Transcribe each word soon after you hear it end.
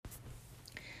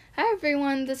Hi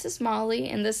everyone, this is Molly,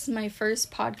 and this is my first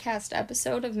podcast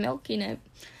episode of Milking It.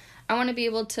 I want to be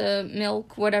able to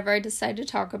milk whatever I decide to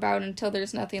talk about until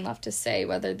there's nothing left to say,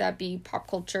 whether that be pop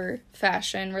culture,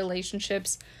 fashion,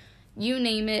 relationships, you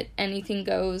name it, anything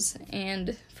goes.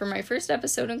 And for my first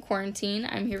episode in quarantine,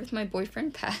 I'm here with my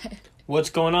boyfriend, Pat.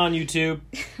 What's going on, YouTube?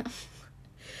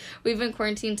 We've been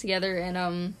quarantined together, and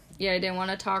I didn't want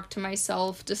to talk to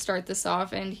myself to start this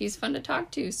off, and he's fun to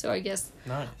talk to, so I guess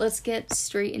Let's get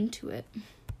straight into it.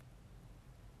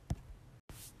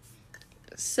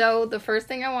 So the first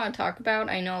thing I want to talk about,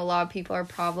 I know a lot of people are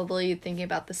probably thinking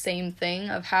about the same thing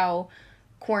of how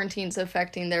quarantine's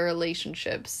affecting their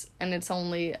relationships, and it's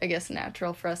only, I guess,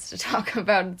 natural for us to talk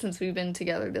about it since we've been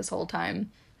together this whole time.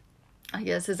 I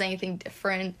guess, is anything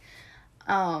different?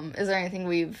 Is there anything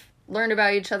we've learned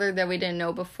about each other that we didn't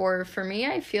know before? For me,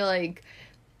 I feel like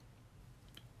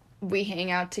we hang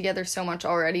out together so much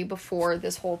already before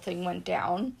this whole thing went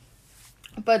down,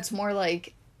 but it's more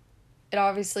like,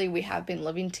 obviously we have been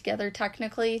living together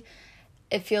technically.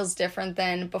 It feels different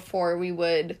than before we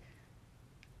would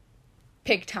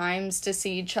pick times to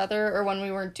see each other, or when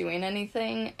we weren't doing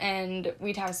anything and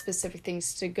we'd have specific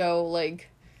things to go, like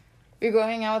we'd go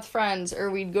hang out with friends,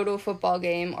 or we'd go to a football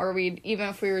game, or even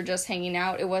if we were just hanging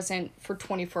out, it wasn't for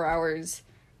 24 hours,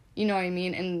 you know what I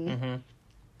mean,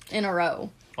 in a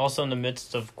row. Also, in the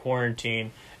midst of quarantine,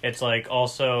 it's like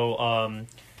also,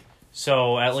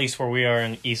 so at least where we are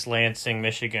in East Lansing,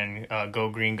 Michigan, go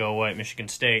green, go white, Michigan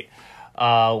State,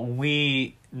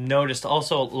 we noticed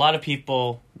also a lot of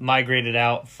people migrated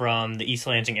out from the East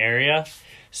Lansing area,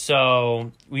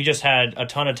 so we just had a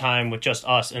ton of time with just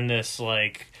us in this,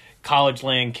 like, college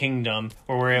land kingdom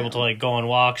where we're able to, like, go on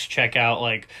walks, check out,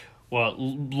 like, what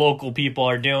local people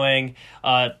are doing.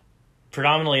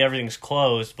 Predominantly everything's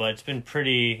closed, but it's been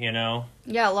pretty,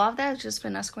 Yeah, a lot of that has just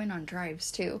been us going on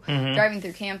drives, too. Driving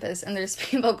through campus, and there's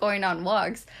people going on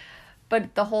walks.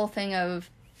 But the whole thing of,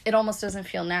 it almost doesn't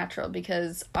feel natural,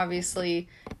 because obviously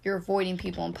you're avoiding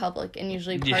people in public, and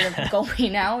usually part of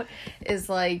going out is,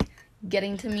 like,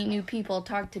 getting to meet new people,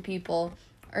 talk to people,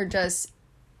 or just,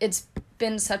 it's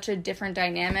been such a different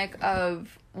dynamic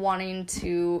of wanting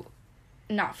to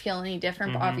not feel any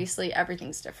different, but obviously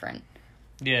everything's different.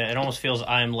 Yeah, it almost feels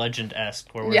I Am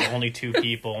Legend-esque, where we're the only two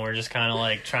people, and we're just kind of,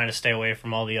 like, trying to stay away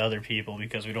from all the other people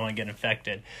because we don't want to get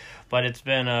infected. But it's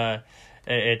been,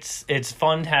 it's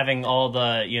fun having all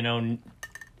the,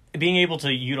 being able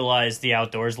to utilize the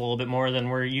outdoors a little bit more than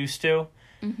we're used to.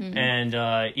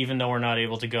 And even though we're not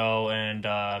able to go and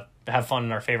have fun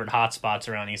in our favorite hot spots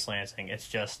around East Lansing, it's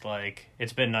just, like,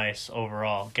 it's been nice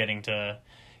overall getting to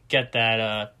get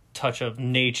that touch of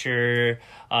nature,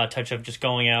 touch of just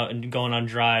going out and going on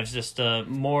drives, just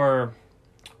more,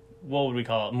 what would we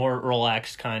call it, more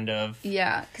relaxed kind of.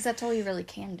 Yeah, because that's all you really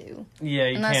can do. Yeah,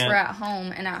 Unless we're at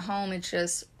home, and at home it's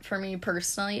just, for me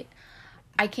personally,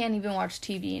 I can't even watch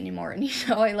TV anymore. And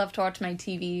I love to watch my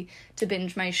TV to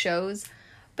binge my shows,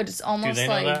 but it's almost do they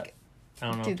like... know that? I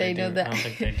don't know do if they do. know that? I don't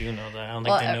think they do know that. I don't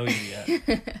think they know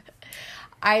you yet.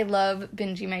 I love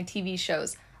binging my TV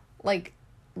shows, like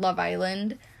Love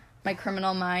Island, My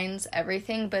Criminal Minds,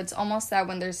 everything, but it's almost that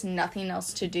when there's nothing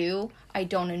else to do, I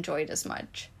don't enjoy it as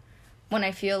much. When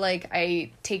I feel like I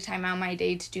take time out of my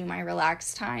day to do my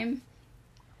relaxed time,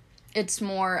 it's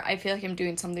more, I feel like I'm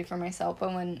doing something for myself,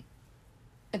 but when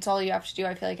it's all you have to do,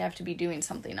 I feel like I have to be doing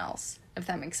something else, if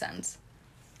that makes sense.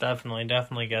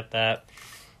 Definitely get that.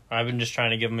 I've been just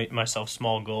trying to give myself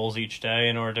small goals each day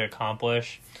in order to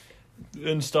accomplish,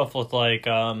 and stuff with, like,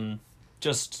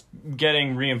 just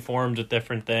getting reinformed with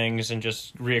different things and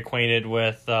just reacquainted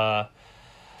with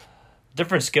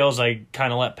different skills I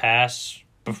kind of let pass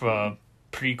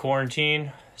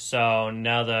pre-quarantine. So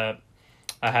now that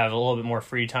I have a little bit more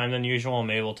free time than usual,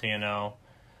 I'm able to,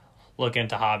 look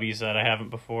into hobbies that I haven't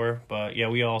before. But yeah,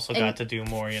 we also got to do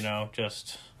more,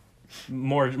 just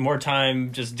more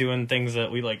time just doing things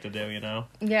that we like to do,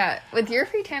 Yeah, with your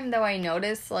free time, though, I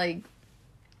notice, like,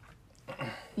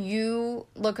 you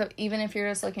look up, even if you're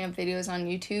just looking up videos on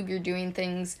YouTube, you're doing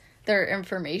things that are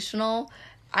informational.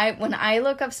 When I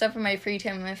look up stuff in my free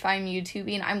time, if I'm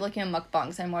YouTubing, I'm looking at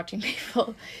mukbangs. I'm watching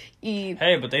people eat.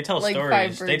 Hey, but they tell, like,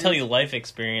 stories. They tell you life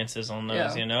experiences on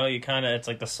those, Yeah. You kind of, it's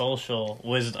like the social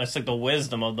wisdom. It's like the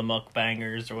wisdom of the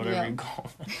mukbangers or whatever you call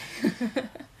them.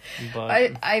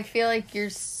 But I feel like you're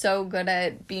so good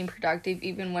at being productive,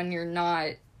 even when you're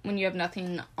not, when you have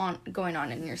nothing going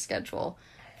on in your schedule.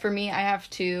 For me,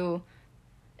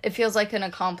 it feels like an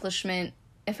accomplishment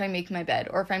if I make my bed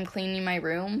or if I'm cleaning my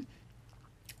room.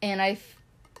 And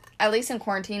at least in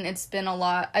quarantine,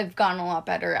 I've gotten a lot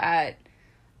better at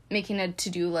making a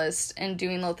to-do list and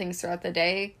doing little things throughout the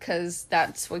day, because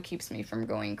that's what keeps me from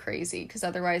going crazy, because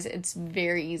otherwise it's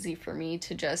very easy for me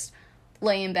to just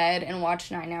lay in bed and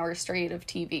watch 9 hours straight of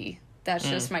TV. That's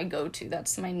just my go-to.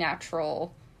 That's my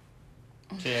natural...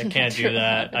 See, I can't do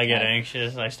that. I get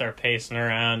anxious. I start pacing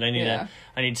around. I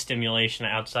need stimulation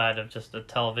outside of just the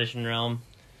television realm.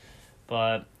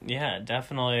 But, yeah,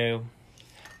 definitely.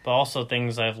 But also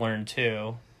things I've learned,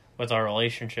 too, with our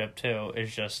relationship, too,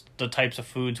 is just the types of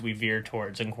foods we veer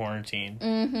towards in quarantine.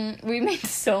 Mm-hmm. We made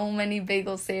so many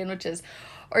bagel sandwiches.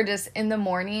 Or just in the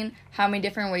morning, how many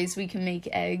different ways we can make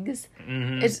eggs.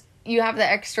 Mm-hmm. You have the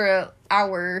extra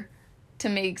hour to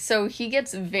make. So he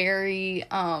gets very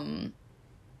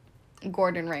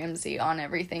Gordon Ramsay on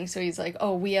everything. So he's like,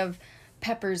 oh, we have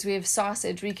peppers, we have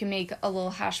sausage, we can make a little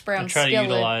hash brown skillet. Try to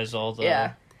utilize all the...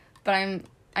 Yeah. But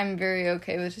I'm very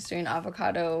okay with just doing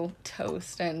avocado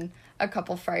toast and a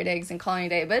couple fried eggs and calling it a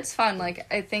day. But it's fun. Like,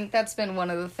 I think that's been one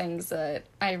of the things that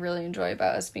I really enjoy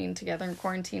about us being together in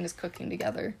quarantine is cooking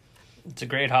together. It's a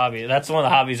great hobby. That's one of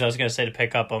the hobbies I was going to say to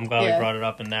pick up. I'm glad we brought it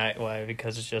up in that way,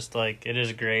 because it's just, like, it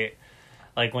is great.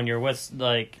 Like, when you're with,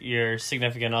 like, your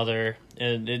significant other,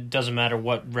 it doesn't matter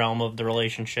what realm of the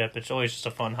relationship, it's always just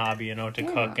a fun hobby, you know, to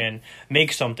cook and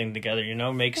make something together, you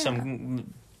know, make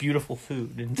some beautiful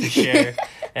food and to share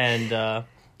and,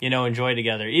 you know, enjoy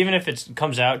together. Even if it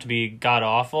comes out to be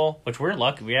god-awful, which we're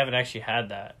lucky, we haven't actually had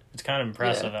that. It's kind of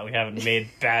impressive that we haven't made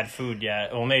bad food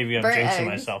yet. Well, maybe I'm jinxing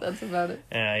myself. That's about it.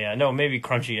 Yeah. No, maybe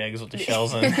crunchy eggs with the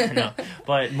shells in. No,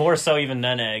 but more so even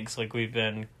than eggs. Like, we've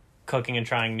been cooking and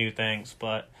trying new things,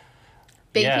 but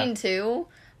baking too.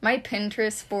 My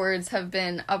Pinterest boards have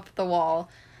been up the wall.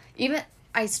 Even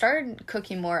I started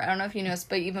cooking more. I don't know if you noticed,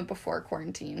 but even before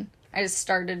quarantine, I just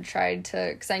tried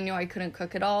to, because I knew I couldn't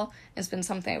cook it all. It's been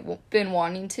something I've been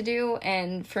wanting to do,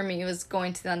 and for me, it was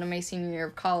going to the end of my senior year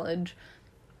of college,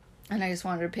 and I just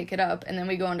wanted to pick it up. And then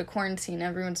we go into quarantine,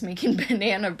 everyone's making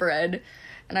banana bread,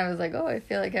 and I was like, oh, I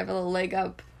feel like I have a little leg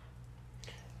up.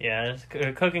 Yeah,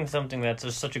 cooking something that's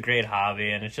just such a great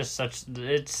hobby, and it's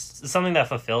something that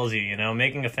fulfills you, you know,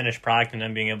 making a finished product and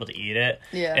then being able to eat it.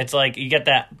 Yeah. It's like you get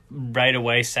that right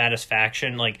away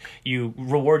satisfaction, like you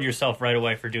reward yourself right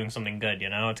away for doing something good, you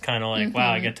know? It's kind of like,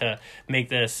 wow, I get to make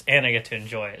this and I get to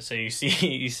enjoy it. So you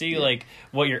see like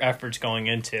what your effort's going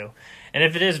into. And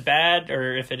if it is bad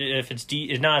or if it's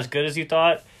not as good as you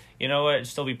thought, you know what?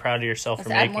 Still be proud of yourself for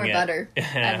making it.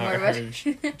 Add more butter.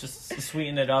 Just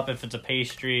sweeten it up if it's a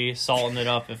pastry, salting it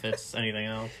up if it's anything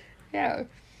else. Yeah.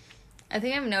 I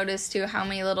think I've noticed, too, how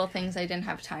many little things I didn't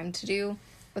have time to do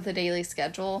with a daily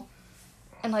schedule.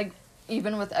 And, like,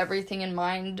 even with everything in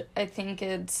mind, I think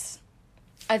it's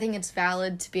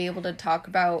valid to be able to talk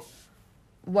about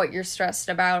what you're stressed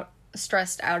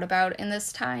out about in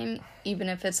this time, even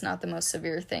if it's not the most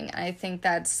severe thing. I think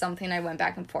that's something I went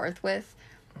back and forth with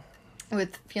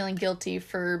feeling guilty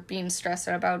for being stressed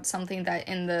out about something that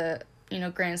in the, you know,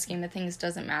 grand scheme of things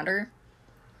doesn't matter.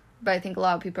 But I think a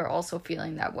lot of people are also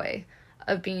feeling that way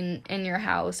of being in your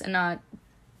house and not,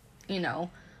 you know,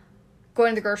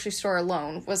 going to the grocery store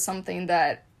alone was something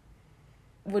that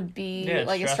would be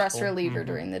like stressful. A stress reliever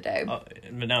during the day. But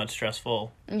now it's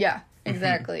stressful. Yeah,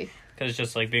 exactly. Because it's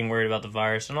just like being worried about the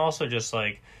virus, and also just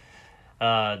like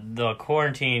the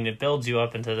quarantine, it builds you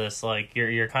up into this, like,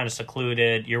 you're kind of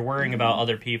secluded, you're worrying about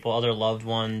other people, other loved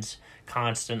ones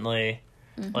constantly.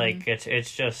 Like,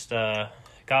 it's just,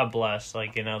 God bless,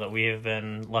 like, you know, that we have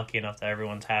been lucky enough that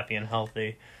everyone's happy and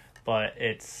healthy, but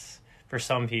it's, for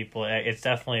some people, it's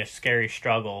definitely a scary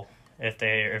struggle if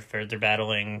they're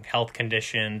battling health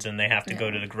conditions and they have to go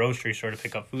to the grocery store to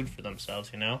pick up food for themselves,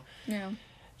 you know? Yeah.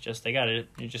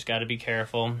 You just gotta be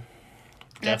careful.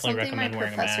 That's Definitely something my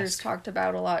professors talked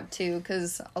about a lot, too,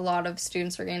 because a lot of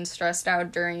students are getting stressed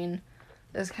out during,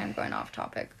 this is kind of going off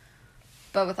topic,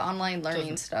 but with online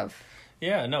learning stuff.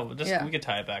 Yeah, no, we could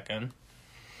tie it back in.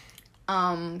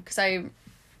 Because I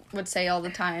would say all the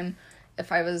time,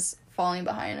 if I was falling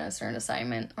behind a certain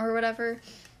assignment or whatever,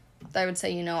 I would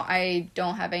say, you know, I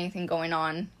don't have anything going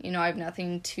on, you know, I have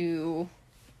nothing to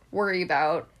worry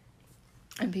about,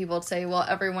 and people would say, well,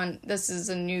 this is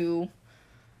a new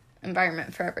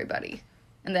environment for everybody,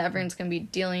 and that everyone's going to be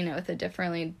dealing with it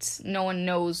differently. No one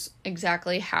knows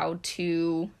exactly how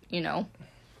to, you know,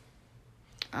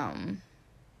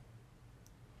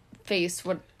 face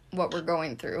what we're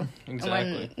going through.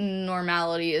 Exactly. And when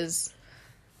normality is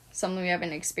something we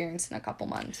haven't experienced in a couple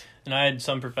months. And I had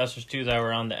some professors, too, that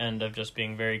were on the end of just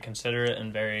being very considerate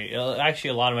and actually,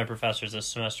 a lot of my professors this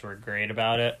semester were great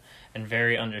about it and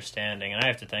very understanding, and I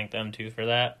have to thank them, too, for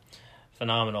that.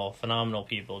 phenomenal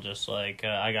people. Just like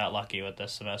I got lucky with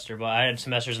this semester, but I had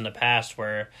semesters in the past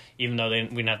where even though we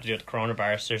didn't have to deal with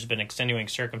coronavirus, there's been extenuating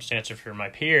circumstances for my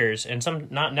peers, and some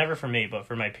never for me, but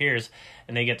for my peers,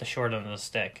 and they get the short end of the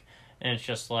stick. And it's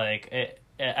just like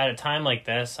at a time like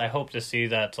this, I hope to see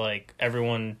that like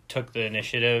everyone took the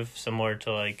initiative, similar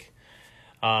to like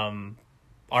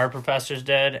our professors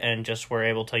did, and just were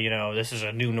able to, this is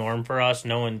a new norm for us.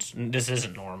 This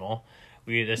isn't normal.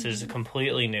 This is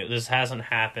completely new. This hasn't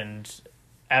happened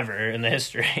ever in the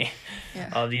history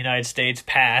of the United States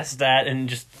past that, and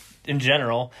just in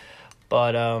general.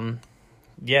 But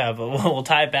but we'll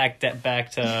tie it back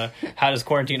to how does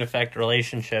quarantine affect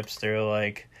relationships through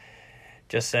like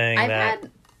just saying I've that.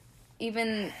 had,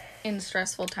 even in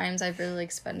stressful times, I've really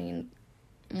liked spending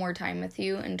more time with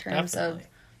you in terms of.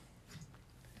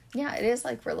 Yeah, it is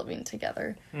like we're living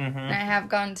together. Mm-hmm. And I have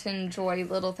gotten to enjoy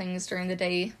little things during the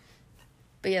day.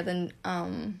 But yeah, then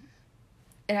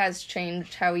it has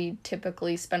changed how we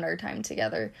typically spend our time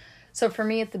together. So for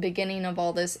me, at the beginning of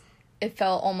all this, it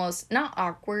felt almost, not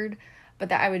awkward, but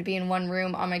that I would be in one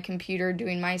room on my computer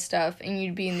doing my stuff, and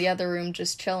you'd be in the other room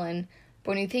just chilling.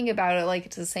 But when you think about it, like,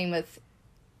 it's the same with,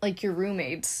 like, your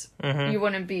roommates. Mm-hmm. You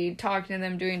wouldn't be talking to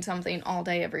them doing something all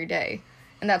day, every day.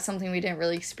 And that's something we didn't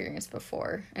really experience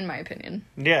before, in my opinion.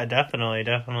 Yeah, definitely.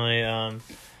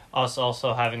 Us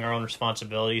also having our own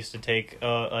responsibilities to take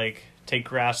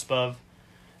grasp of,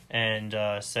 and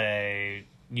say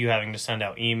you having to send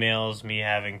out emails, me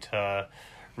having to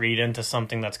read into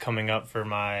something that's coming up for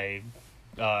my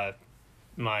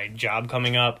my job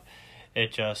coming up.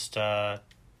 It just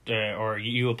or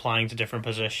you applying to different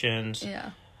positions. Yeah.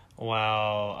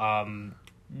 Wow.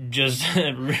 Just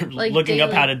like looking daily.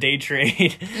 up how to day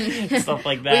trade, stuff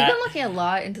like that. We've been looking a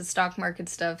lot into stock market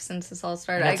stuff since this all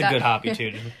started. That's a good hobby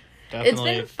too. Definitely. It's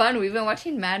been fun. We've been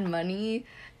watching Mad Money,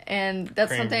 and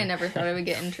that's something I never thought I would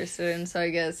get interested in. So I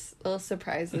guess little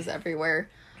surprises everywhere.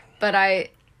 But I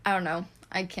don't know.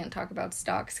 I can't talk about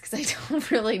stocks because I don't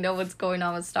really know what's going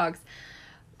on with stocks.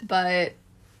 But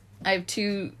I have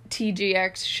 2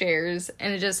 TGX shares,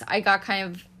 and I got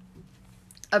kind of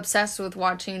obsessed with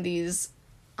watching these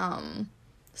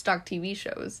stock TV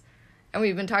shows, and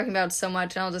we've been talking about it so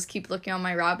much, and I'll just keep looking on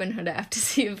my Robinhood app to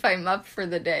see if I'm up for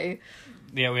the day.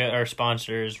 Yeah, we have our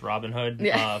sponsors, Robinhood.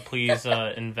 Yeah. Please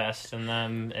invest in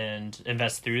them and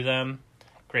invest through them.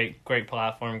 Great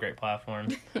platform.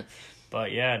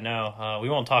 But yeah, no, we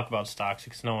won't talk about stocks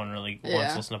because no one really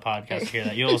wants to listen to podcasts to hear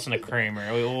that. You'll listen to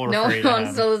Kramer. We'll no one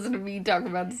wants to listen to me talk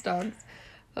about stocks.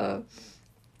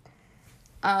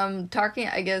 Talking,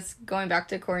 I guess, going back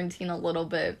to quarantine a little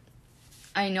bit,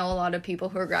 I know a lot of people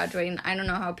who are graduating. I don't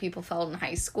know how people felt in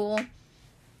high school.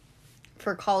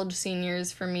 For college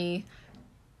seniors, for me,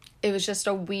 it was just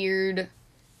a weird,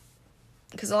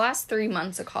 because the last 3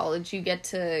 months of college, you get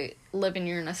to live in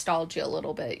your nostalgia a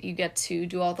little bit. You get to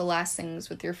do all the last things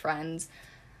with your friends,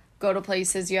 go to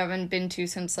places you haven't been to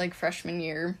since, like, freshman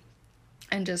year,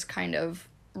 and just kind of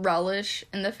relish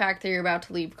in the fact that you're about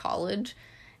to leave college.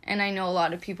 And I know a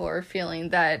lot of people are feeling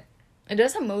that it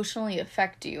does emotionally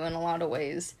affect you in a lot of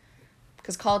ways.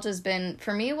 Because college has been,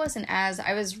 for me, it wasn't as,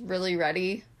 I was really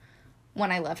ready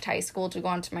when I left high school to go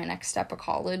on to my next step of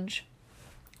college.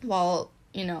 While,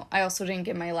 I also didn't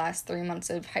get my last 3 months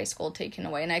of high school taken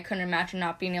away. And I couldn't imagine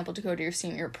not being able to go to your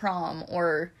senior prom,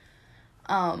 or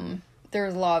there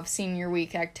was a lot of senior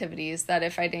week activities that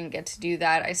if I didn't get to do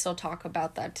that, I still talk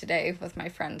about that today with my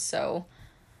friends. So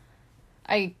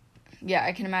I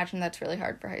can imagine that's really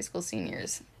hard for high school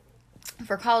seniors.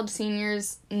 For college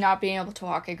seniors, not being able to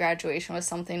walk at graduation was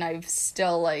something I've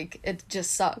still, it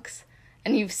just sucks.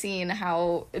 And you've seen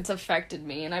how it's affected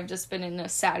me, and I've just been in a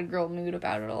sad girl mood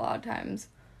about it a lot of times.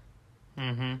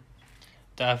 Mm-hmm.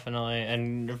 Definitely.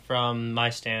 And from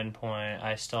my standpoint,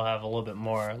 I still have a little bit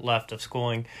more left of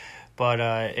schooling. But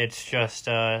it's just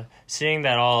seeing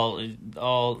that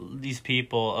all these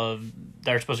people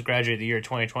that are supposed to graduate the year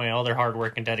 2020, all their hard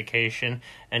work and dedication,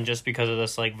 and just because of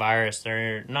this virus,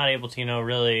 they're not able to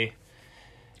really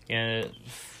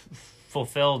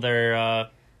fulfill their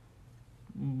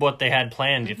what they had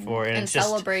planned for, and it just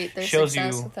celebrate their shows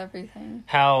success you with everything.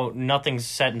 How nothing's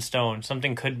set in stone.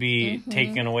 Something could be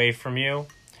taken away from you,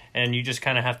 and you just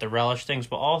kind of have to relish things,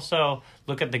 but also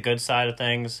look at the good side of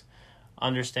things.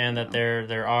 Understand that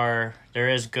there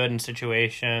is good in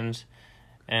situations,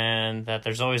 and that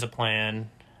there's always a plan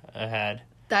ahead.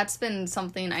 That's been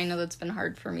something I know that's been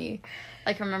hard for me.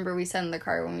 I remember we said in the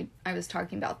car when I was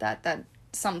talking about that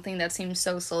something that seems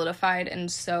so solidified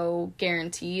and so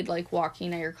guaranteed, like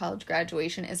walking at your college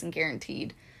graduation, isn't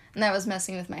guaranteed. And that was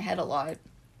messing with my head a lot.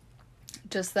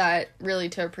 Just that, really,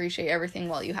 to appreciate everything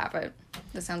while you have it.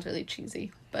 This sounds really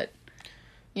cheesy, but,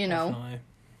 you know.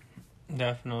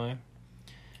 Definitely.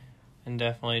 And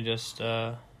definitely just,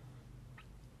 it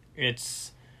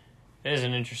is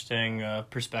an interesting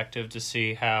perspective to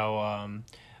see how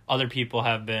other people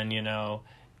have been, you know,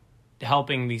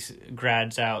 helping these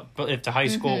grads out, but if to high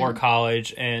school or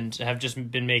college, and have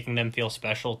just been making them feel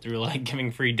special through like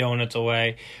giving free donuts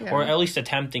away, or at least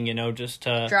attempting, you know, just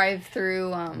to drive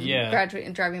through,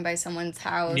 driving by someone's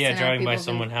house. Yeah, driving by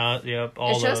someone's house. Yep,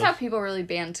 all it shows how people really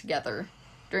band together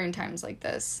during times like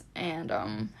this, and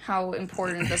how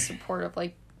important the support of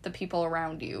like the people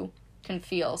around you can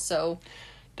feel. So.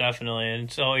 Definitely, and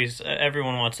it's always,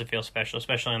 everyone wants to feel special,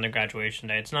 especially on their graduation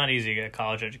day. It's not easy to get a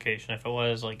college education. If it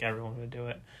was, like, everyone would do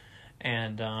it.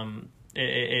 And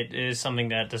it is something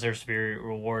that deserves to be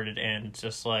rewarded, and it's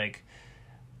just, like,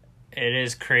 it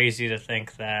is crazy to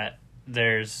think that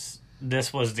this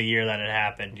was the year that it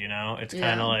happened, you know? It's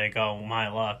kind of like, oh, my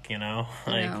luck, you know?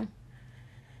 Like, yeah.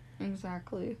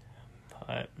 Exactly.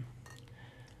 But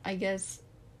I guess,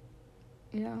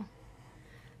 yeah.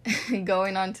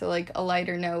 Going on to like a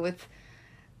lighter note with,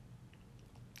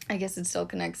 I guess it still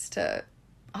connects to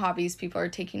hobbies people are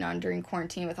taking on during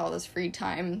quarantine with all this free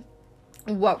time,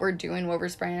 what we're doing, what we're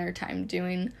spending our time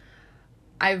doing.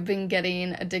 I've been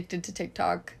getting addicted to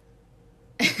TikTok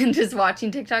and just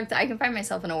watching TikTok. I can find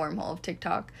myself in a wormhole of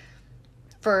TikTok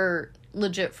for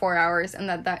legit 4 hours, and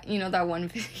that you know, that one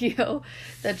video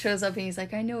that shows up and he's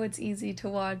like, I know it's easy to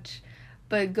watch,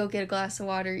 but go get a glass of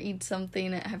water, eat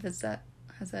something. Has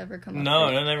that ever come up?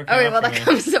 No, that never comes up. Okay, well, that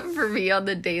comes up for me on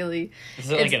the daily.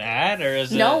 Is it like an ad, or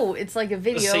is it... No, it's like a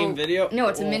video. The same video? No,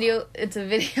 it's a video. It's a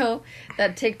video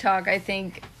that TikTok, I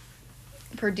think,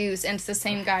 produced, and it's the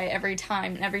same guy every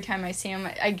time. And every time I see him,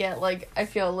 I get, like, I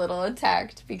feel a little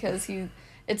attacked because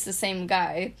it's the same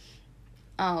guy.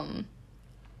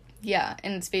 Yeah,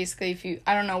 and it's basically,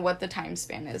 I don't know what the time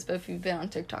span is, but if you've been on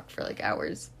TikTok for, like,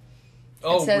 hours.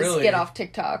 Oh, it says, really? Get off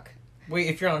TikTok. Wait,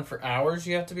 if you're on for hours,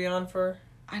 you have to be on for?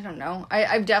 I don't know.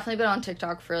 I've definitely been on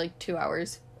TikTok for like 2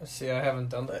 hours. See, I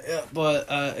haven't done that yet, but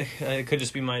it could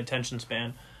just be my attention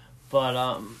span. But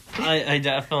I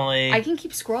definitely... I can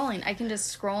keep scrolling. I can just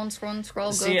scroll and scroll and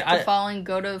scroll. See, go to following,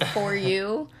 go to For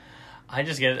You. I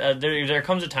just get... there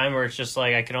comes a time where it's just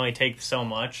like I can only take so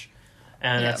much,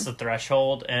 and that's the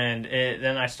threshold, and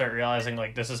then I start realizing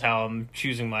like this is how I'm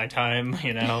choosing my time,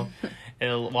 you know,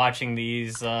 watching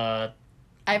these... I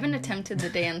haven't attempted the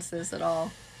dances at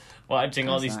all. Watching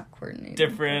all these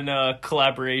different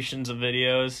collaborations of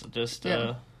videos, just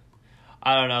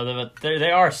I don't know, but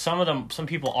they are, some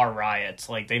people are riots.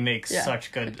 Like, they make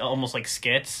such good, almost like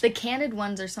skits. The candid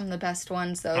ones are some of the best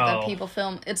ones, though, that people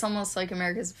film. It's almost like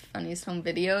America's Funniest Home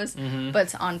Videos, but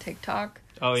it's on TikTok.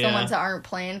 Oh, yeah. Some ones that aren't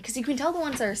planned, because you can tell the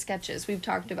ones that are sketches. We've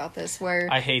talked about this, where...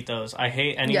 I hate those. I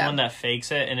hate anyone that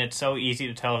fakes it, and it's so easy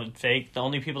to tell it's fake. The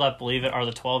only people that believe it are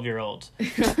the 12-year-olds,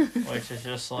 which is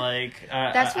just like...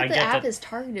 That's what the app is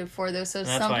targeted for, though, so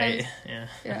sometimes...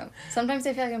 Yeah. Sometimes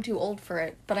I feel like I'm too old for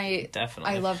it, but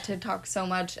Definitely. I love TikTok so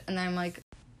much, and then I'm like,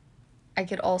 I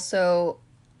could also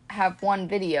have one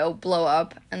video blow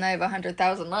up, and I have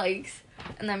 100,000 likes,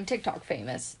 and I'm TikTok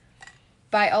famous.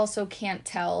 But I also can't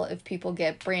tell if people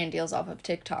get brand deals off of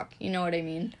TikTok. You know what I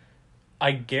mean?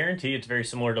 I guarantee it's very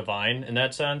similar to Vine in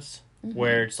that sense,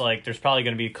 where it's like there's probably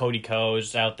going to be Cody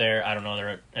Ko's out there. I don't know, there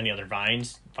are any other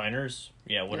Viners?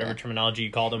 Yeah, whatever terminology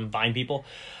you call them, Vine people,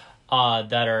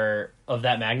 that are of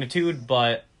that magnitude.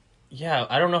 But, yeah,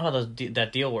 I don't know how that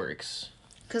deal works.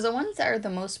 Because the ones that are the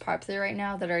most popular right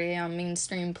now that are on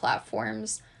mainstream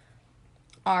platforms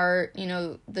are, you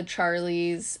know, the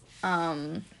Charlies,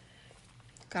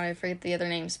 God, I forget the other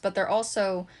names. But they're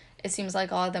also, it seems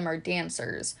like a lot of them are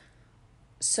dancers.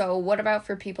 So what about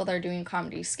for people that are doing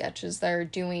comedy sketches, that are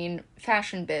doing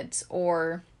fashion bits,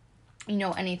 or, you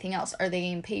know, anything else? Are they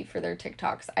getting paid for their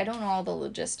TikToks? I don't know all the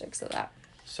logistics of that.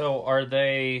 So are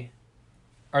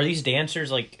these dancers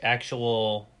like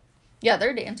actual... Yeah,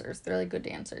 they're dancers. They're like good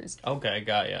dancers. Okay,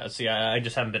 got ya. See, I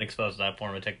just haven't been exposed to that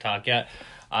form of TikTok yet.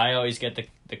 I always get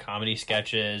the comedy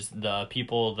sketches, the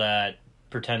people that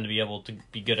pretend to be able to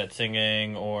be good at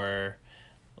singing, or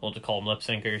we'll just call them lip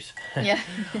syncers. Yeah.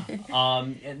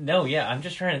 No, yeah, I'm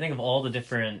just trying to think of all the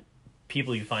different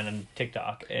people you find on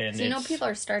TikTok. And so, you know, people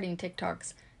are starting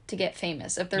TikToks to get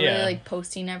famous. If they're really, like,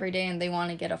 posting every day and they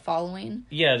want to get a following.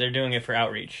 Yeah, they're doing it for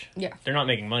outreach. Yeah. They're not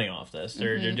making money off this.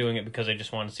 They're doing it because they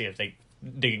just want to see if they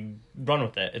run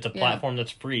with it. It's a platform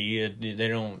that's free. They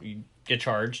don't get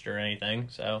charged or anything,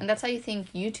 so... And that's how you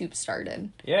think YouTube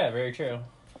started. Yeah, very true.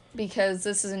 Because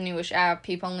this is a newish app.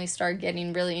 People only started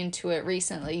getting really into it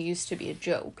recently. It used to be a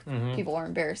joke. People were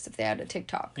embarrassed if they had a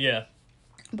TikTok. Yeah.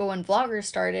 But when vloggers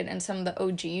started and some of the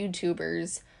OG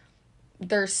YouTubers,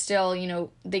 they're still,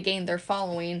 they gained their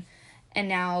following. And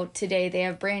now today they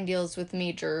have brand deals with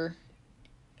major,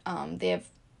 they have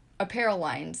apparel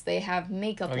lines, they have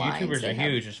makeup lines. YouTubers are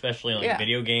huge, especially in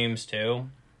video games too.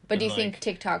 But do you think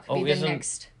TikTok could be the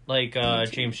next? Like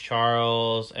James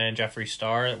Charles and Jeffree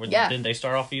Star, didn't they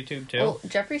start off YouTube too? Well,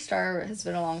 Jeffree Star has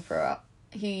been along for a while.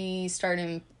 He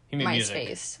started in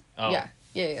MySpace. Oh.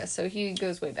 Yeah. So he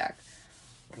goes way back.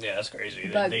 Yeah, that's crazy.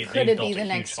 But could it be the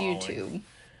next YouTube?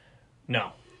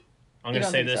 No. I'm going to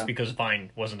say this because Vine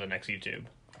wasn't the next YouTube.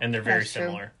 And they're very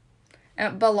similar.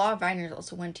 But a lot of Viners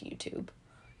also went to YouTube.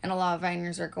 And a lot of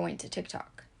Viners are going to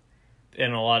TikTok.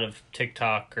 And a lot of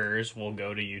TikTokers will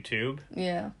go to YouTube.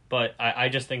 Yeah. But I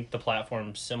just think the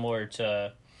platform's similar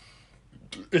to...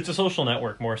 It's a social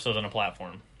network more so than a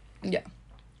platform. Yeah.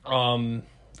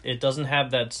 It doesn't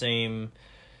have that same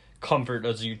comfort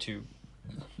as YouTube.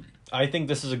 I think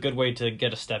this is a good way to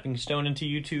get a stepping stone into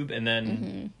YouTube and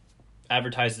then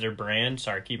advertise their brand.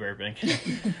 Sorry, keep burping.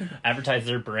 Advertise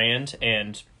their brand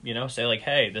and, say like,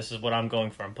 hey, this is what I'm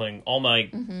going for. I'm putting all my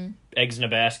eggs in a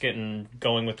basket and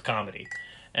going with comedy.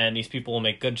 And these people will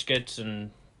make good skits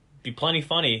and be plenty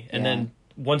funny. And then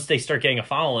once they start getting a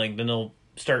following, then they'll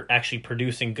start actually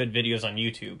producing good videos on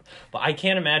YouTube. But I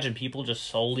can't imagine people just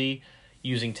solely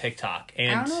using TikTok.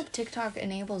 And I don't know if TikTok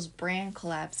enables brand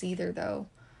collabs either, though.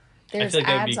 There's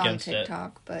ads on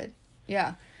TikTok, but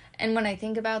yeah. And when I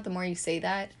think about it, the more you say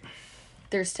that,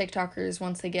 there's TikTokers,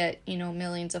 once they get,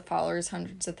 millions of followers,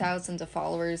 hundreds of thousands of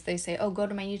followers, they say, oh, go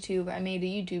to my YouTube. I made a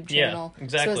YouTube channel. Yeah,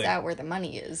 exactly. So is that where the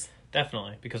money is?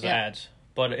 Definitely, because of ads.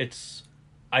 But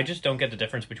I just don't get the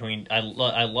difference between, I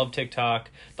love TikTok.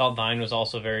 Thought Vine was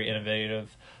also very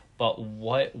innovative. But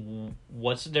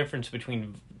what's the difference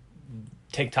between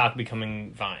TikTok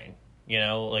becoming Vine?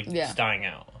 It's dying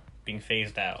out. Being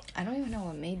phased out. I don't even know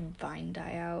what made Vine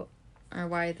die out or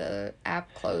why the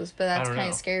app closed, but that's kind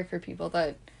of scary for people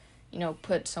that,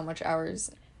 put so much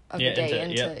hours of the day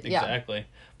into exactly.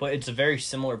 But it's a very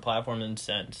similar platform in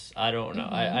sense. I don't know.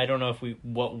 I don't know if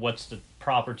what's the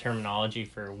proper terminology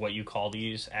for what you call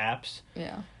these apps.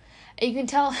 Yeah. You can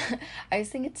tell, I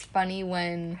just think it's funny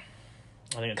when,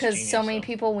 because so many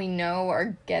people we know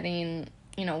are getting,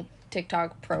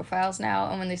 TikTok profiles now,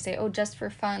 and when they say, oh, just for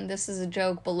fun, this is a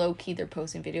joke, but low-key they're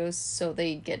posting videos so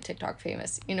they get TikTok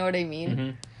famous. You know what I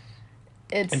mean?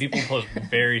 And people post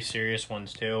very serious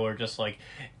ones too, or just like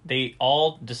they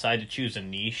all decide to choose a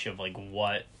niche of like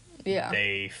what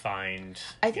they find.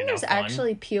 I think there's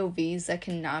actually POVs that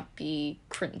cannot be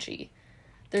cringy.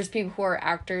 There's people who are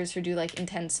actors who do like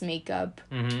intense makeup,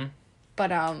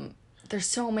 but there's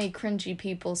so many cringy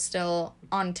people still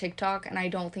on TikTok, and I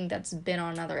don't think that's been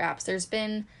on other apps. There's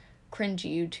been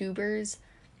cringy YouTubers,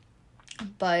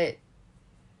 but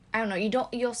I don't know.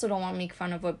 You also don't want to make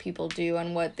fun of what people do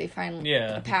and what they find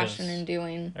a passion in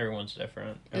doing. Everyone's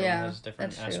different. Everyone has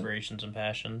different aspirations and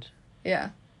passions.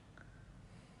 Yeah.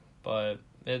 But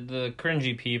the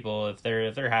cringy people, if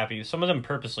they're happy, some of them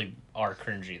purposely are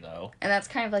cringy though. And that's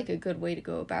kind of like a good way to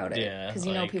go about it. Yeah,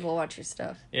 because people watch your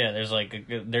stuff. Yeah,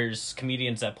 there's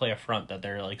comedians that play a front that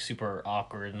they're like super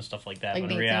awkward and stuff like that. Like but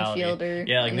Nathan in reality, Fielder.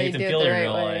 Yeah, like Nathan Fielder in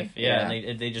real life. Yeah,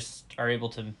 and they just are able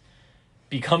to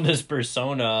become this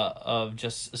persona of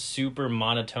just super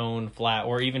monotone, flat,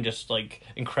 or even just like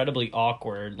incredibly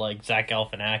awkward, like Zach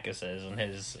Galifianakis is in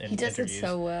his He does interviews. It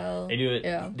so well. They do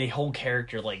it. They hold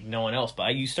character like no one else.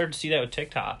 But you start to see that with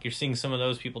TikTok. You're seeing some of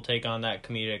those people take on that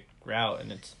comedic route,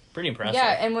 and it's pretty impressive.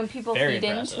 Yeah, and when people feed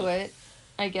into it,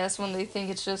 I guess when they think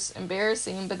it's just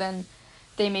embarrassing, but then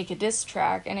they make a diss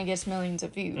track and it gets millions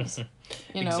of views.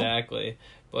 Exactly.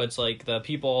 But it's like the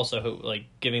people also who like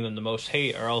giving them the most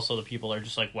hate are also the people that are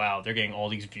just like, wow, they're getting all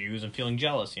these views and feeling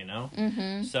jealous,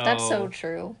 Mm-hmm. So that's so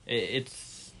true.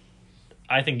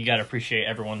 I think you got to appreciate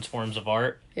everyone's forms of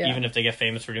art, even if they get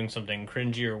famous for doing something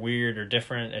cringy or weird or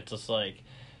different. It's just like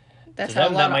that's how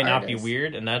that might not be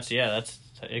weird, and that's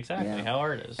exactly how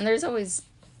art is. And there's always,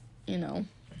 the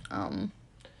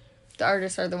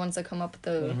artists are the ones that come up with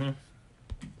the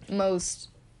most,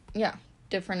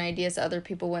 different ideas that other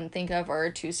people wouldn't think of or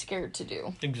are too scared to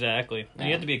do. Exactly. And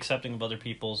you have to be accepting of other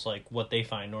people's, like, what they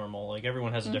find normal. Like,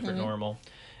 everyone has a different normal.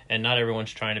 And not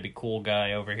everyone's trying to be cool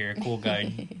guy over here, cool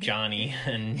guy Johnny,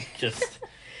 and just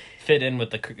fit in with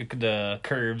the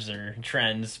curves or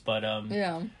trends. But,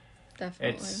 yeah,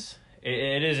 definitely.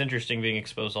 It is interesting being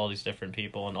exposed to all these different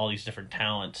people and all these different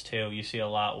talents, too. You see a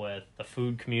lot with the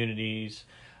food communities.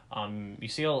 You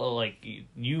see,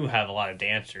 you have a lot of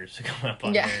dancers to come up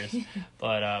on yours.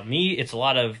 But me, it's a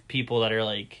lot of people that are,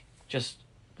 like, just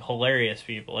hilarious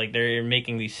people. Like, they're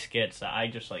making these skits that I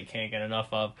just, like, can't get enough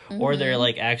of. Or they're,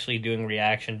 like, actually doing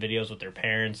reaction videos with their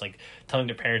parents, like, telling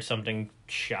their parents something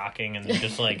shocking, and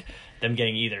just, like, them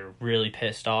getting either really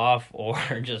pissed off or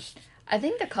just I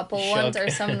think the couple shook. ones are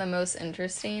some of the most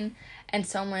interesting, and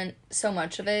so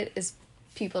much of it is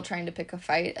people trying to pick a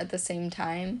fight at the same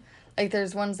time. Like,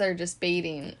 there's ones that are just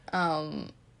baiting.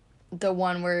 The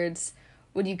one where it's,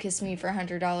 would you kiss me for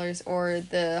 $100, or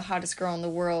the hottest girl in the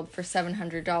world for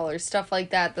 $700? Stuff like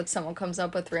that someone comes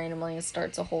up with randomly and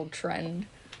starts a whole trend.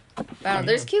 I don't know,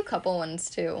 there's cute couple ones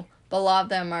too, but a lot of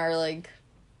them are like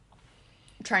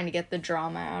trying to get the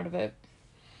drama out of it.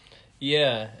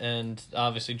 Yeah, and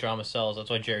obviously drama sells. That's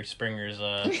why Jerry Springer's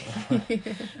a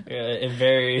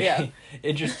very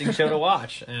interesting show to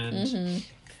watch, and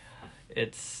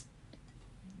it's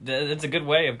a good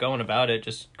way of going about it,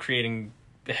 just creating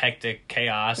hectic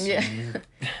chaos. And,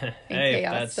 hey,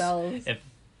 chaos sells.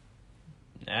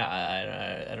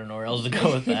 I don't know where else to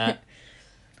go with that.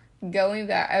 Going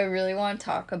back, I really want to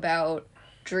talk about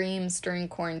dreams during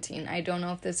quarantine. I don't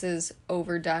know if this is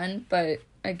overdone, but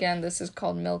again, this is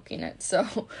called milking it,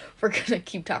 so we're gonna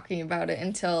keep talking about it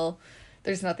until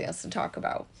there's nothing else to talk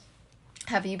about.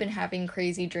 Have you been having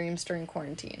crazy dreams during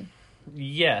quarantine?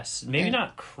 Yes, maybe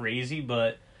not crazy,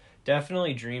 but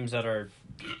definitely dreams that are...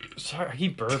 Sorry, I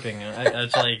keep burping.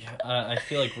 It's like, I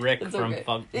feel like Rick from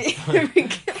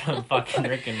fucking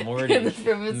Rick and Morty.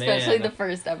 From especially the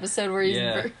first episode where he's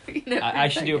burping. I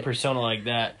should do a persona like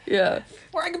that. Yeah.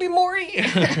 Or I could be Morty.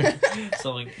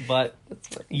 So, like, but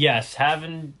yes,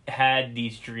 haven't had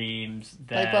these dreams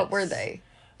that... Like, what were they?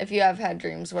 If you have had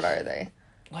dreams, what are they?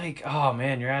 Like, oh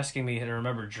man, you're asking me to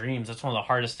remember dreams. That's one of the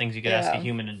hardest things you could ask a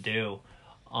human to do.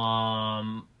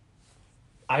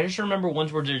 I just remember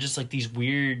ones where they're just like these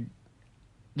weird...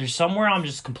 There's somewhere I'm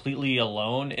just completely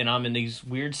alone, and I'm in these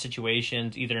weird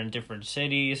situations, either in different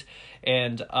cities,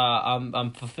 and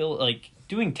I'm fulfilled, like,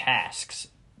 doing tasks,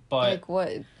 but... Like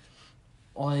what?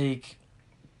 Like,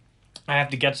 I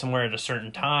have to get somewhere at a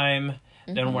certain time,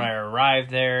 then when I arrive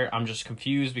there, I'm just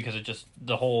confused because it just...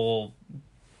 The whole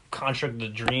construct of the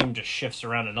dream just shifts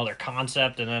around another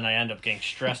concept, and then I end up getting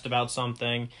stressed about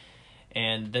something.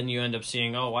 And then you end up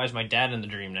seeing, oh, why is my dad in the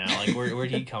dream now? Like,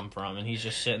 where'd he come from? And he's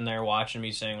just sitting there watching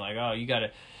me, saying like, oh, you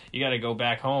gotta go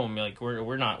back home. Like,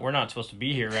 we're not supposed to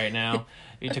be here right now.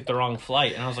 You took the wrong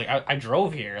flight. And I was like, I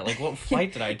drove here. Like, what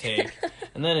flight did I take?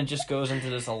 And then it just goes into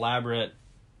this elaborate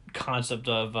concept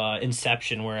of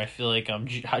Inception, where I feel like I'm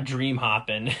dream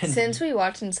hopping. Since we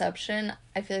watched Inception,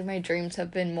 I feel like my dreams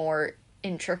have been more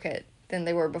intricate than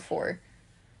they were before.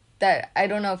 That I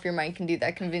don't know if your mind can do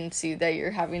that, convince you that you're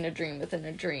having a dream within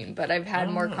a dream, but I've had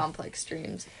more complex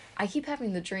dreams. I keep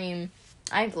having the dream,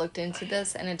 I've looked into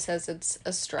this, and it says it's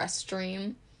a stress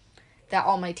dream, that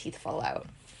all my teeth fall out.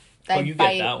 That you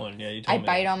get that one, yeah, you told me.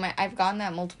 I bite on my, I've gotten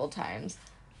that multiple times,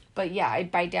 but yeah, I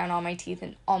bite down all my teeth,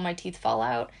 and all my teeth fall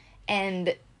out,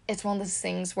 and it's one of those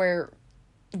things where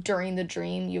during the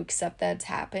dream, you accept that it's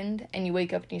happened, and you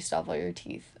wake up and you still have all your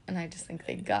teeth, and I just think,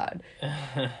 thank God.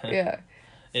 Yeah.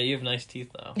 Yeah, you have nice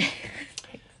teeth, though.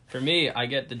 For me, I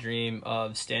get the dream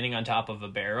of standing on top of a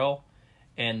barrel,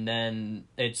 and then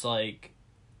it's like,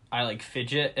 I like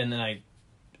fidget, and then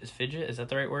is fidget? Is that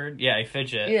the right word? Yeah, I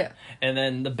fidget. Yeah. And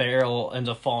then the barrel ends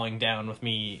up falling down with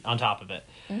me on top of it.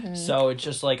 So it's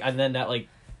just like, and then that like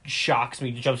shocks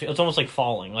me, jumps me. It's almost like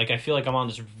falling. Like, I feel like I'm on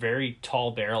this very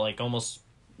tall barrel, like almost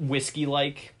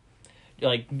whiskey-like.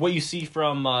 Like what you see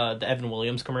from the Evan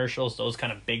Williams commercials, those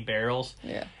kind of big barrels.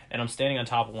 Yeah. And I'm standing on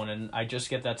top of one, and I just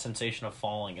get that sensation of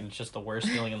falling, and it's just the worst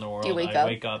feeling in the world. Do you wake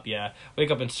up?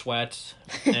 Wake up in sweat,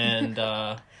 and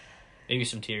maybe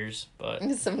some tears, but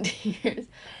some tears,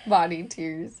 body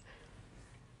tears.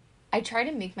 I try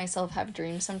to make myself have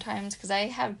dreams sometimes, because I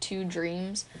have 2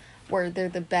 dreams where they're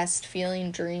the best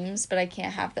feeling dreams, but I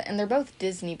can't have that, and they're both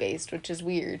Disney based, which is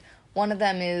weird. One of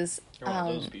them is you're one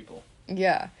of those people.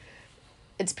 Yeah,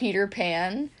 it's Peter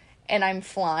Pan. And I'm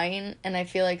flying, and I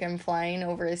feel like I'm flying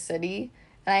over a city.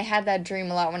 And I had that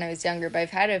dream a lot when I was younger, but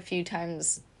I've had it a few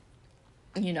times,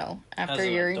 you know, after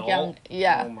you're young.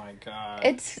 Yeah. Oh my God.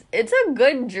 It's a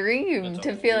good dream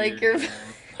to feel like you're...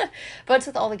 But it's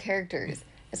with all the characters.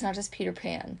 It's not just Peter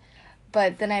Pan.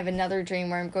 But then I have another dream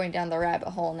where I'm going down the rabbit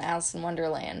hole in Alice in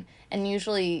Wonderland. And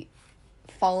usually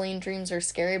falling dreams are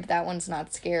scary, but that one's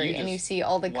not scary. And you see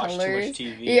all the colors. Too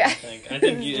much TV, yeah. I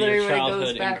think your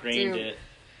childhood ingrained it.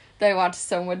 I watch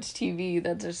so much TV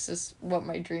that it's just what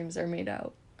my dreams are made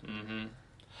out. Mm-hmm.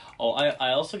 Oh,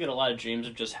 I also get a lot of dreams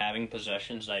of just having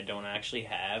possessions that I don't actually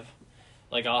have.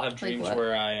 Like, I'll have dreams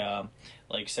where I,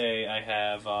 like, say I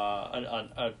have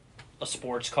a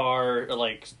sports car, or,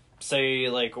 like, say,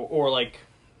 like, or, like,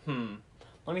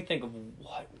 Let me think of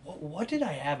what did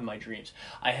I have in my dreams.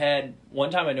 I had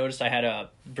one time I noticed I had a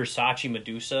Versace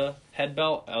Medusa head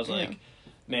belt. I was like,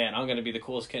 man, I'm gonna be the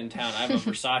coolest kid in town. I have a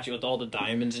Versace with all the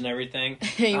diamonds and everything.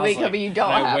 You wake up and you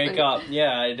don't have it. I wake up,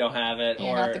 yeah, I don't have it.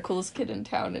 You're not the coolest kid in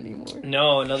town anymore.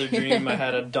 No, another dream, I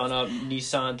had a done up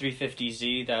Nissan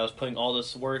 350Z that I was putting all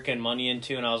this work and money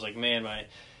into, and I was like, man,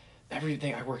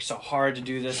 everything, I worked so hard to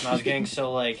do this, and I was getting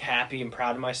so, like, happy and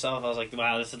proud of myself. I was like,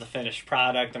 wow, this is the finished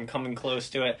product. I'm coming close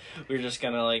to it. We were just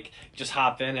gonna, like, just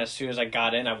hop in. As soon as I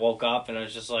got in, I woke up, and it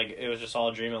was just, like, it was just all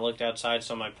a dream. I looked outside,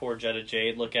 so my poor Jetta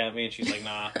Jade looked at me, and she's like,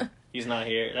 nah, he's not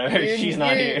here. She's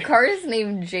not here. Your car is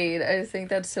named Jade. I just think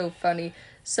that's so funny.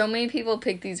 So many people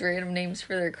pick these random names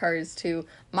for their cars, too.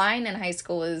 Mine in high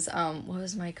school was, what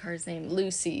was my car's name?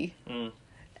 Lucy.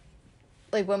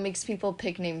 Like, what makes people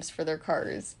pick names for their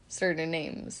cars? Certain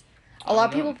names. A lot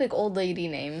of people pick old lady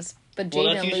names, but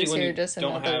Jade and Lucy are just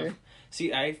another...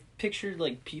 See, I pictured,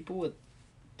 like, people with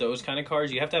those kind of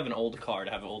cars, you have to have an old car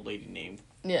to have an old lady name.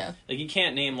 Yeah. Like, you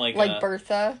can't name, like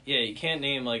Bertha? Yeah, you can't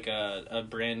name, like, a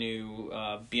brand new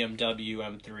BMW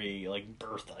M3, like,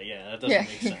 Bertha. Yeah, that doesn't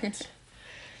make sense.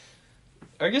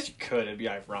 I guess you could. It'd be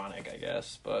ironic, I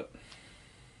guess, but...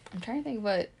 I'm trying to think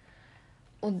what...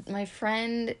 Well, my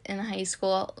friend in high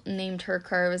school named her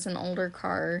car. It was an older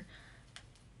car.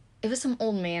 It was some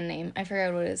old man name. I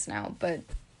forgot what it is now, but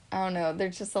I don't know.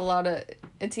 There's just a lot of...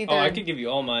 It's either... Oh, I could give you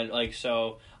all mine. Like,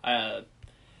 so,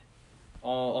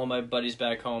 all my buddies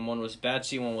back home. One was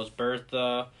Betsy, one was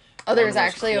Bertha. Oh, there was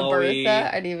actually Chloe. A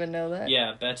Bertha? I didn't even know that.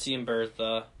 Yeah, Betsy and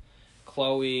Bertha.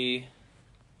 Chloe.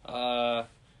 Regina.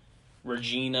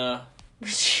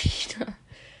 Regina.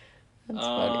 That's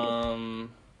funny.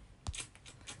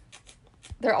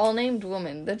 They're all named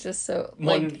women. That's just so...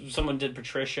 Someone did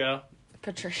Patricia.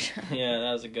 Patricia. Yeah,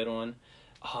 that was a good one.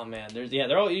 Oh, man.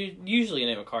 They're all... Usually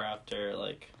name a car after,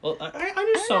 like... Well, I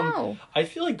know some... I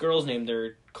feel like girls name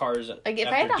their cars like, if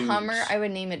I had a dudes. Hummer, I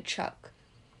would name it Chuck.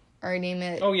 Or I'd name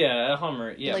it... Oh, yeah, a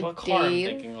Hummer. Yeah, like what car Dave?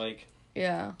 I'm thinking, like...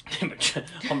 Yeah.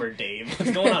 Hummer Dave.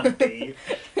 What's going on, Dave?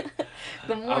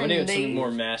 I would name it something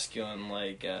more masculine,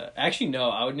 like... actually,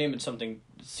 no. I would name it something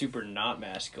super not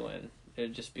masculine. It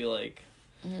would just be, like...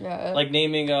 Yeah. Like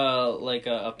naming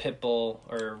a pit bull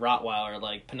or a Rottweiler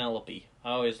like Penelope. I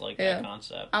always like that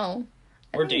concept. Oh.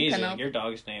 Or Daisy, your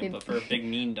dog's name, but for a big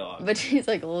mean dog. But she's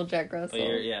like a little Jack Russell.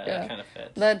 That kind of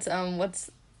fits. That's what's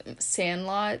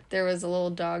Sandlot? There was a little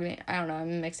dog named, I don't know,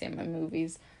 I'm mixing my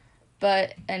movies.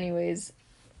 But anyways,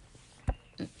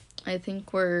 I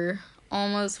think we're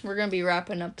gonna be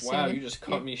wrapping up soon. Wow, you just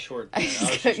cut me short there. I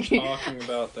was just talking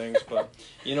about things, but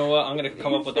you know what? I'm gonna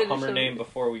come up with a Hummer name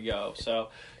before we go. So,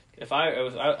 if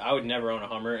I would never own a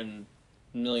Hummer in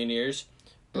a million years,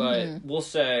 but we'll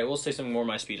say something more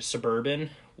my speed. A Suburban.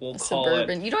 We'll call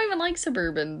Suburban. You don't even like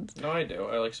Suburbans. No, I do.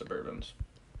 I like Suburbans.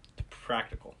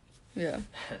 Practical. Yeah.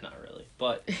 Not really,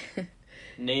 but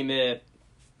name it.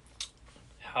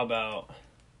 How about?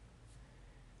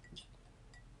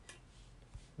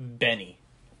 Benny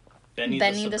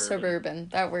the Suburban.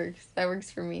 That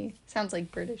works for me. Sounds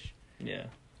like British. Yeah.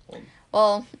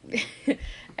 Well,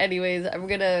 anyways, I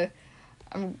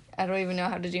don't even know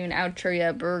how to do an outro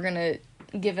yet, but we're gonna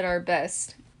give it our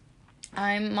best.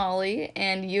 I'm Molly,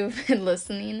 and you've been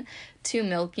listening to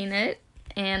Milking It,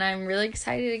 and I'm really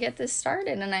excited to get this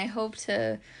started, and I hope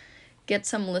to get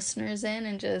some listeners in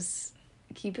and just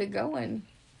keep it going.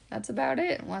 That's about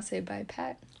it. I want to say bye,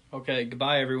 Pat. Okay,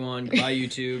 goodbye, everyone. Goodbye,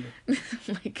 YouTube. Oh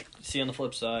my God. See you on the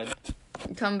flip side.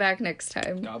 Come back next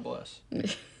time. God bless.